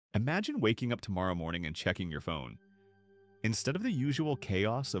Imagine waking up tomorrow morning and checking your phone. Instead of the usual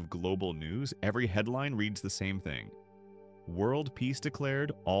chaos of global news, every headline reads the same thing. World peace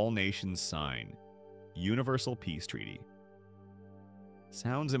declared, all nations sign. Universal Peace Treaty.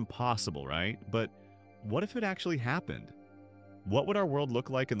 Sounds impossible, right? But what if it actually happened? What would our world look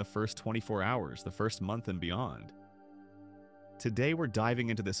like in the first 24 hours, the first month and beyond? Today we're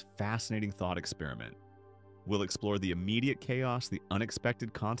diving into this fascinating thought experiment. We'll explore the immediate chaos, the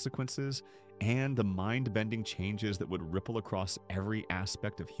unexpected consequences, and the mind-bending changes that would ripple across every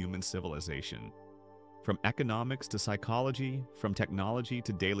aspect of human civilization. From economics to psychology, from technology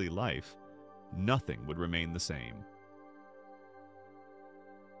to daily life, nothing would remain the same.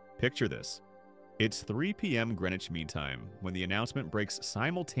 Picture this. It's 3 p.m. Greenwich Mean Time when the announcement breaks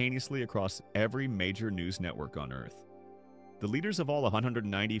simultaneously across every major news network on Earth. The leaders of all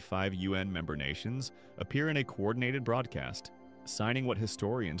 195 UN member nations appear in a coordinated broadcast, signing what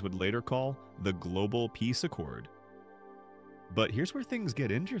historians would later call the Global Peace Accord. But here's where things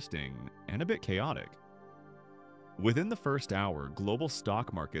get interesting and a bit chaotic. Within the first hour, global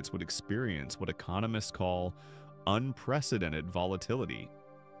stock markets would experience what economists call unprecedented volatility.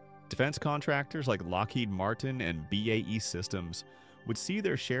 Defense contractors like Lockheed Martin and BAE Systems would see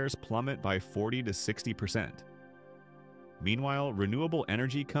their shares plummet by 40 to 60%. Meanwhile, renewable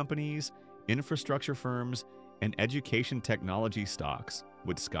energy companies, infrastructure firms, and education technology stocks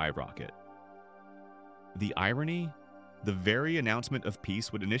would skyrocket. The irony? The very announcement of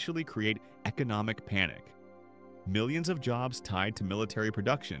peace would initially create economic panic. Millions of jobs tied to military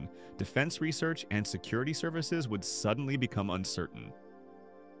production, defense research, and security services would suddenly become uncertain.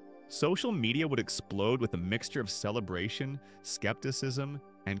 Social media would explode with a mixture of celebration, skepticism,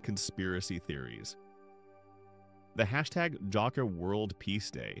 and conspiracy theories. The hashtag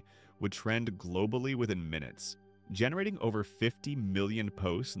 #WorldPeaceDay would trend globally within minutes, generating over 50 million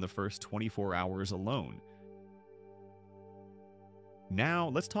posts in the first 24 hours alone. Now,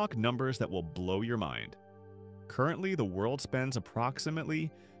 let's talk numbers that will blow your mind. Currently, the world spends approximately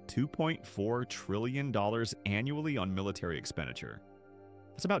 $2.4 trillion annually on military expenditure.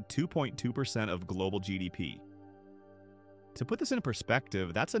 That's about 2.2% of global GDP. To put this in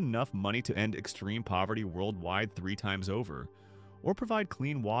perspective, that's enough money to end extreme poverty worldwide 3 times over, or provide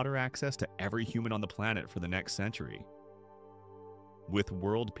clean water access to every human on the planet for the next century. With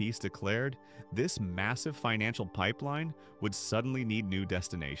world peace declared, this massive financial pipeline would suddenly need new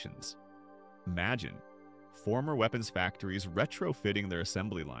destinations. Imagine former weapons factories retrofitting their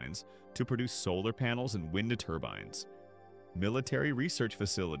assembly lines to produce solar panels and wind turbines. Military research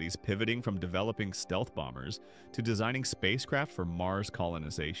facilities pivoting from developing stealth bombers to designing spacecraft for Mars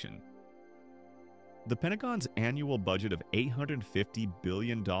colonization. The Pentagon's annual budget of $850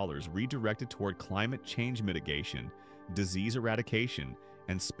 billion redirected toward climate change mitigation, disease eradication,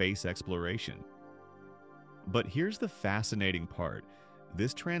 and space exploration. But here's the fascinating part.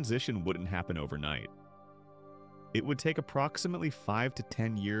 This transition wouldn't happen overnight. It would take approximately 5 to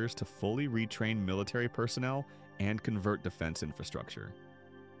 10 years to fully retrain military personnel and convert defense infrastructure.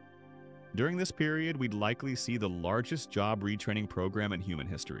 During this period, we'd likely see the largest job retraining program in human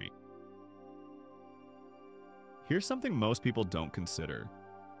history. Here's something most people don't consider.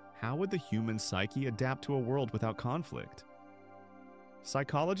 How would the human psyche adapt to a world without conflict?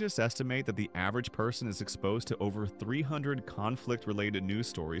 Psychologists estimate that the average person is exposed to over 300 conflict-related news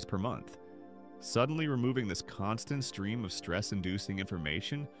stories per month. Suddenly removing this constant stream of stress-inducing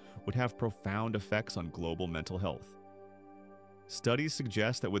information would have profound effects on global mental health. Studies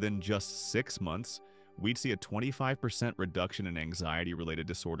suggest that within just 6 months, we'd see a 25% reduction in anxiety-related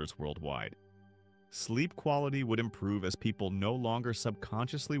disorders worldwide. Sleep quality would improve as people no longer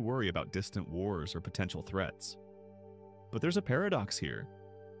subconsciously worry about distant wars or potential threats. But there's a paradox here.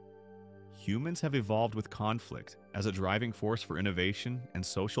 Humans have evolved with conflict as a driving force for innovation and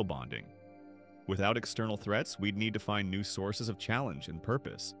social bonding. Without external threats, we'd need to find new sources of challenge and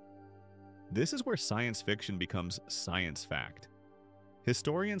purpose. This is where science fiction becomes science fact.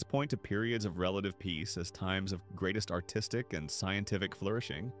 Historians point to periods of relative peace as times of greatest artistic and scientific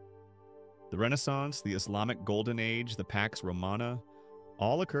flourishing. The Renaissance, the Islamic Golden Age, the Pax Romana,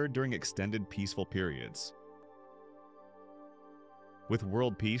 all occurred during extended peaceful periods. With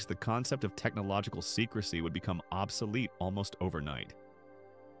world peace, the concept of technological secrecy would become obsolete almost overnight.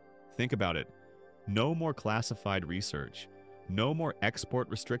 Think about it. No more classified research, no more export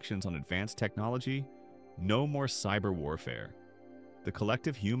restrictions on advanced technology, no more cyber warfare. The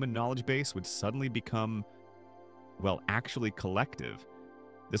collective human knowledge base would suddenly become, well, actually collective.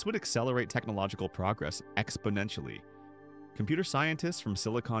 This would accelerate technological progress exponentially. Computer scientists from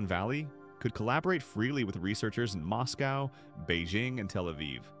Silicon Valley could collaborate freely with researchers in Moscow, Beijing, and Tel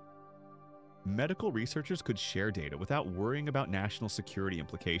Aviv. medical researchers could share data without worrying about national security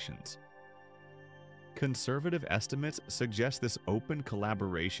implications. Conservative estimates suggest this open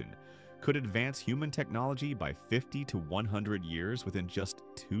collaboration could advance human technology by 50 to 100 years within just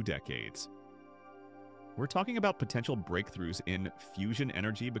 2 decades. We're talking about potential breakthroughs in fusion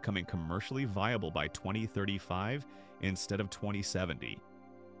energy becoming commercially viable by 2035 instead of 2070.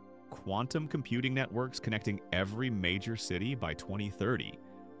 Quantum computing networks connecting every major city by 2030.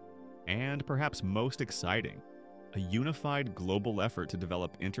 And perhaps most exciting, a unified global effort to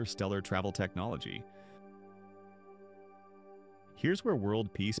develop interstellar travel technology. Here's where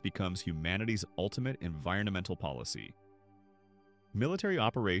world peace becomes humanity's ultimate environmental policy. Military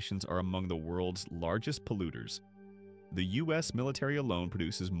operations are among the world's largest polluters. The US military alone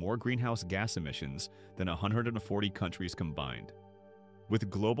produces more greenhouse gas emissions than 140 countries combined. With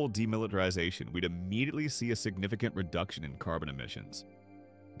global demilitarization, we'd immediately see a significant reduction in carbon emissions.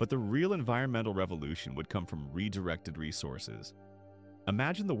 But the real environmental revolution would come from redirected resources.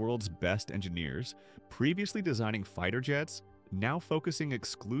 Imagine the world's best engineers, previously designing fighter jets, now focusing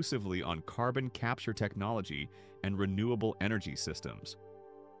exclusively on carbon capture technology and renewable energy systems.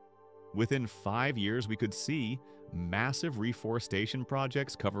 Within 5 years, we could see massive reforestation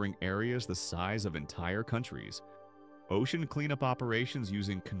projects covering areas the size of entire countries, ocean cleanup operations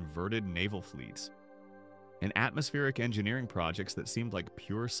using converted naval fleets, and atmospheric engineering projects that seemed like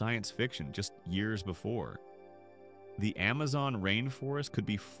pure science fiction just years before. The Amazon rainforest could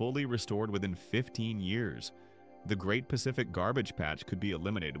be fully restored within 15 years. The Great Pacific Garbage Patch could be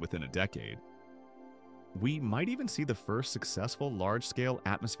eliminated within a decade. We might even see the first successful large-scale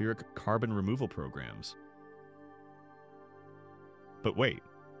atmospheric carbon removal programs. But wait,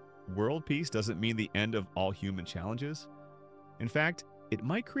 world peace doesn't mean the end of all human challenges. In fact, it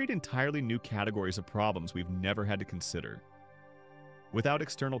might create entirely new categories of problems we've never had to consider. Without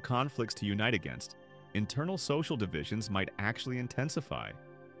external conflicts to unite against, internal social divisions might actually intensify.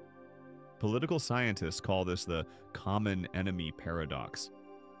 Political scientists call this the common enemy paradox.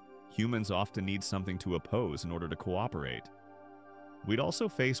 Humans often need something to oppose in order to cooperate. We'd also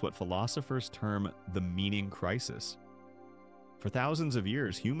face what philosophers term the meaning crisis. For thousands of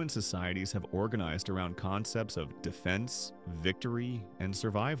years, human societies have organized around concepts of defense, victory, and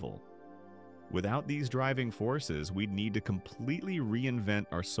survival. Without these driving forces, we'd need to completely reinvent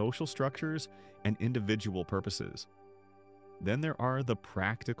our social structures and individual purposes. Then there are the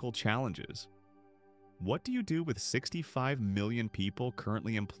practical challenges. What do you do with 65 million people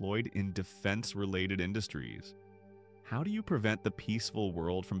currently employed in defense-related industries? How do you prevent the peaceful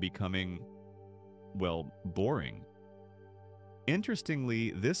world from becoming, well, boring? Interestingly,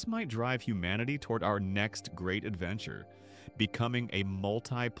 this might drive humanity toward our next great adventure, becoming a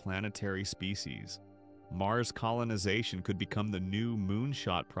multi-planetary species. Mars colonization could become the new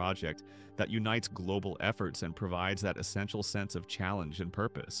moonshot project that unites global efforts and provides that essential sense of challenge and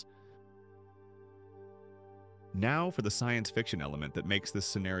purpose. Now for the science fiction element that makes this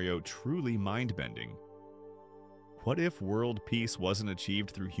scenario truly mind-bending. What if world peace wasn't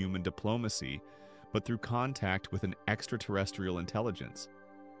achieved through human diplomacy, but through contact with an extraterrestrial intelligence?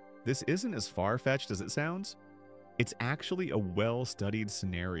 This isn't as far-fetched as it sounds. It's actually a well-studied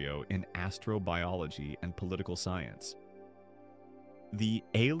scenario in astrobiology and political science. The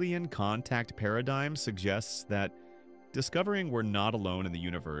alien contact paradigm suggests that discovering we're not alone in the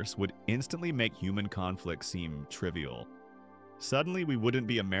universe would instantly make human conflict seem trivial. Suddenly, we wouldn't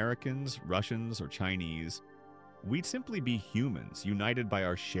be Americans, Russians, or Chinese. We'd simply be humans, united by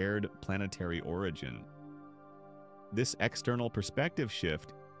our shared planetary origin. This external perspective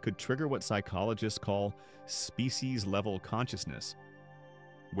shift could trigger what psychologists call species-level consciousness,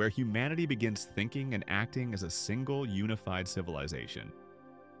 where humanity begins thinking and acting as a single unified civilization.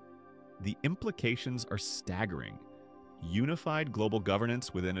 The implications are staggering. Unified global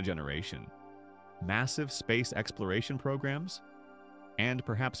governance within a generation, massive space exploration programs, and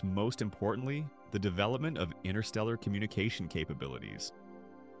perhaps most importantly, the development of interstellar communication capabilities.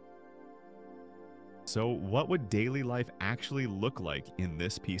 So, what would daily life actually look like in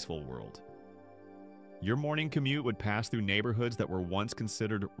this peaceful world? Your morning commute would pass through neighborhoods that were once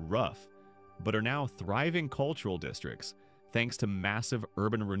considered rough, but are now thriving cultural districts thanks to massive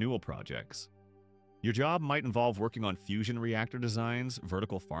urban renewal projects. Your job might involve working on fusion reactor designs,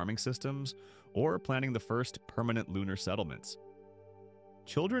 vertical farming systems, or planning the first permanent lunar settlements.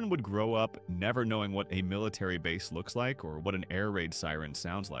 Children would grow up never knowing what a military base looks like or what an air raid siren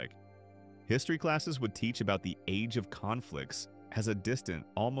sounds like. History classes would teach about the age of conflicts as a distant,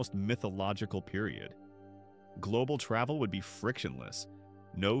 almost mythological period. Global travel would be frictionless.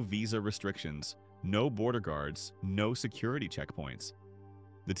 No visa restrictions, no border guards, no security checkpoints.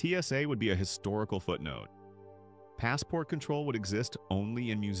 The TSA would be a historical footnote. Passport control would exist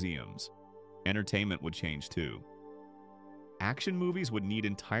only in museums. Entertainment would change too. Action movies would need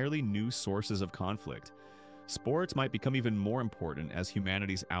entirely new sources of conflict. Sports might become even more important as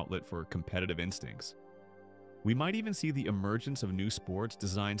humanity's outlet for competitive instincts. We might even see the emergence of new sports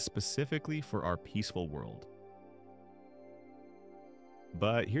designed specifically for our peaceful world.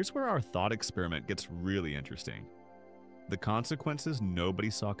 But here's where our thought experiment gets really interesting. The consequences nobody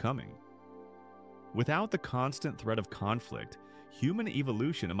saw coming. Without the constant threat of conflict, human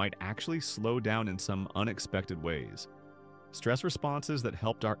evolution might actually slow down in some unexpected ways. Stress responses that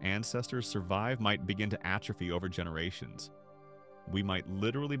helped our ancestors survive might begin to atrophy over generations. We might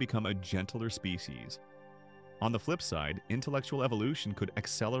literally become a gentler species. On the flip side, intellectual evolution could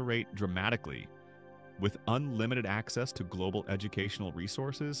accelerate dramatically. With unlimited access to global educational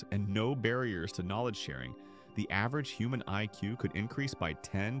resources and no barriers to knowledge sharing, the average human IQ could increase by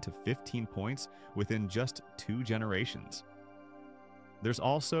 10 to 15 points within just 2 generations. There's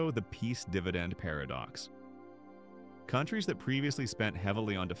also the peace dividend paradox. Countries that previously spent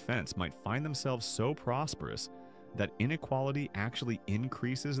heavily on defense might find themselves so prosperous that inequality actually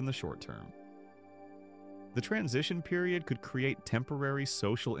increases in the short term. The transition period could create temporary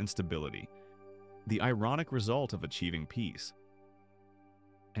social instability, the ironic result of achieving peace.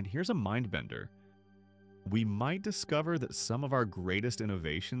 And here's a mind-bender. We might discover that some of our greatest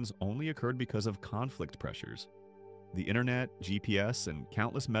innovations only occurred because of conflict pressures. The internet, GPS, and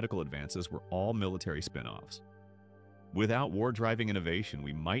countless medical advances were all military spin-offs. Without war-driving innovation,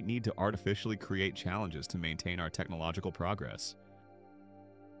 we might need to artificially create challenges to maintain our technological progress.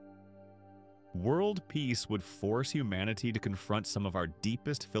 World peace would force humanity to confront some of our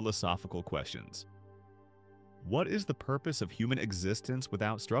deepest philosophical questions. What is the purpose of human existence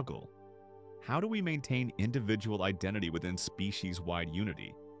without struggle? How do we maintain individual identity within species-wide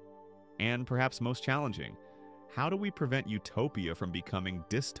unity? And perhaps most challenging, how do we prevent utopia from becoming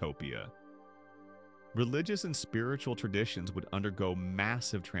dystopia? Religious and spiritual traditions would undergo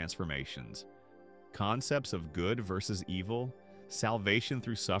massive transformations. Concepts of good versus evil, salvation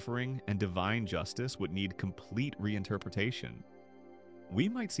through suffering, and divine justice would need complete reinterpretation. We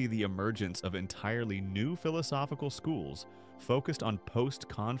might see the emergence of entirely new philosophical schools focused on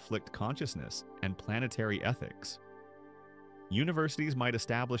post-conflict consciousness and planetary ethics. Universities might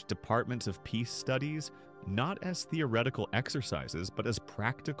establish departments of peace studies, not as theoretical exercises, but as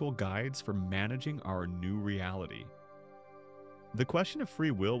practical guides for managing our new reality. The question of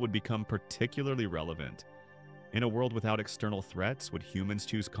free will would become particularly relevant. In a world without external threats, would humans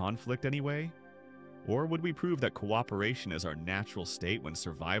choose conflict anyway? Or would we prove that cooperation is our natural state when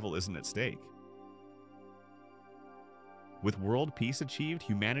survival isn't at stake? With world peace achieved,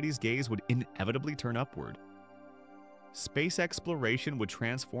 humanity's gaze would inevitably turn upward. Space exploration would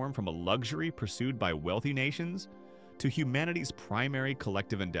transform from a luxury pursued by wealthy nations to humanity's primary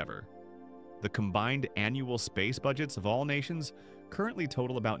collective endeavor. The combined annual space budgets of all nations currently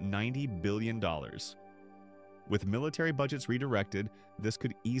total about $90 billion. With military budgets redirected, this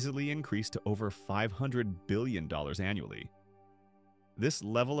could easily increase to over $500 billion annually. This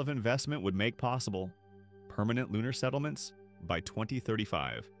level of investment would make possible permanent lunar settlements by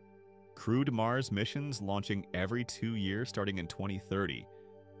 2035, crewed Mars missions launching every 2 years starting in 2030,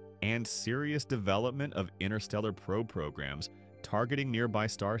 and serious development of interstellar probe programs targeting nearby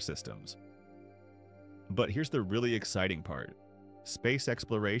star systems. But here's the really exciting part. Space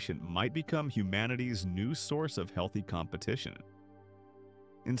exploration might become humanity's new source of healthy competition.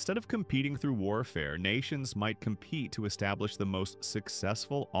 Instead of competing through warfare, nations might compete to establish the most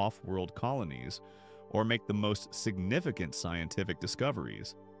successful off-world colonies or make the most significant scientific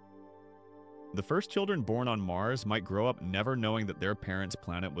discoveries. The first children born on Mars might grow up never knowing that their parents'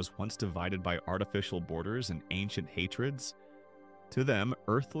 planet was once divided by artificial borders and ancient hatreds. To them,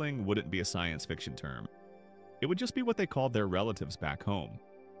 Earthling wouldn't be a science fiction term. It would just be what they called their relatives back home.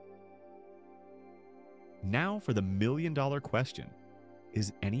 Now for the million-dollar question.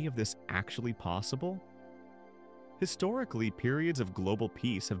 Is any of this actually possible? Historically, periods of global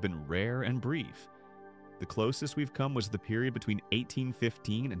peace have been rare and brief. The closest we've come was the period between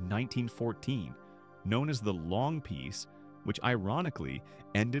 1815 and 1914, known as the Long Peace, which ironically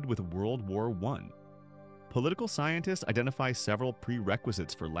ended with World War I. Political scientists identify several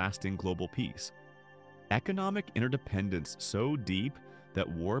prerequisites for lasting global peace. Economic interdependence so deep that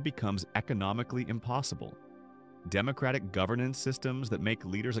war becomes economically impossible. Democratic governance systems that make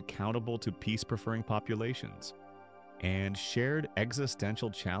leaders accountable to peace-preferring populations. And shared existential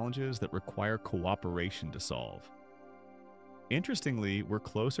challenges that require cooperation to solve. Interestingly, we're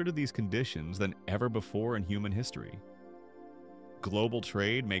closer to these conditions than ever before in human history. Global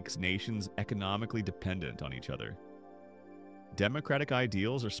trade makes nations economically dependent on each other. Democratic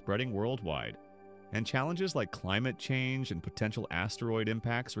ideals are spreading worldwide, and challenges like climate change and potential asteroid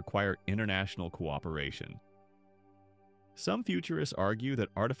impacts require international cooperation. Some futurists argue that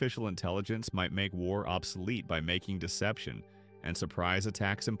artificial intelligence might make war obsolete by making deception and surprise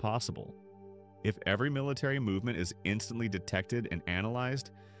attacks impossible. If every military movement is instantly detected and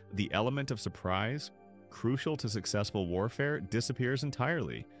analyzed, the element of surprise, crucial to successful warfare, disappears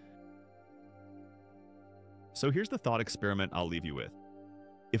entirely. So here's the thought experiment I'll leave you with.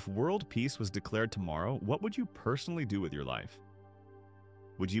 If world peace was declared tomorrow, what would you personally do with your life?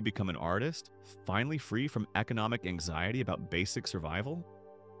 Would you become an artist, finally free from economic anxiety about basic survival?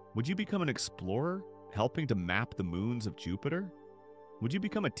 Would you become an explorer, helping to map the moons of Jupiter? Would you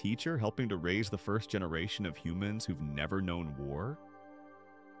become a teacher, helping to raise the first generation of humans who've never known war?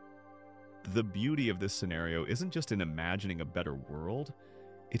 The beauty of this scenario isn't just in imagining a better world,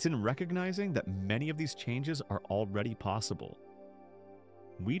 it's in recognizing that many of these changes are already possible.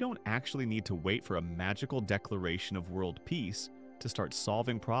 We don't actually need to wait for a magical declaration of world peace to start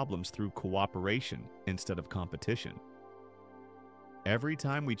solving problems through cooperation instead of competition. Every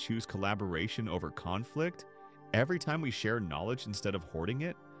time we choose collaboration over conflict, every time we share knowledge instead of hoarding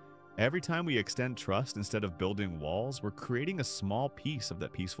it, every time we extend trust instead of building walls, we're creating a small piece of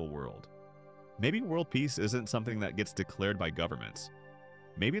that peaceful world. Maybe world peace isn't something that gets declared by governments.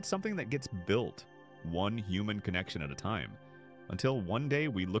 Maybe it's something that gets built, one human connection at a time, until one day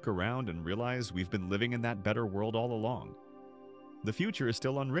we look around and realize we've been living in that better world all along. The future is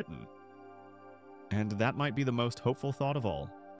still unwritten. And that might be the most hopeful thought of all.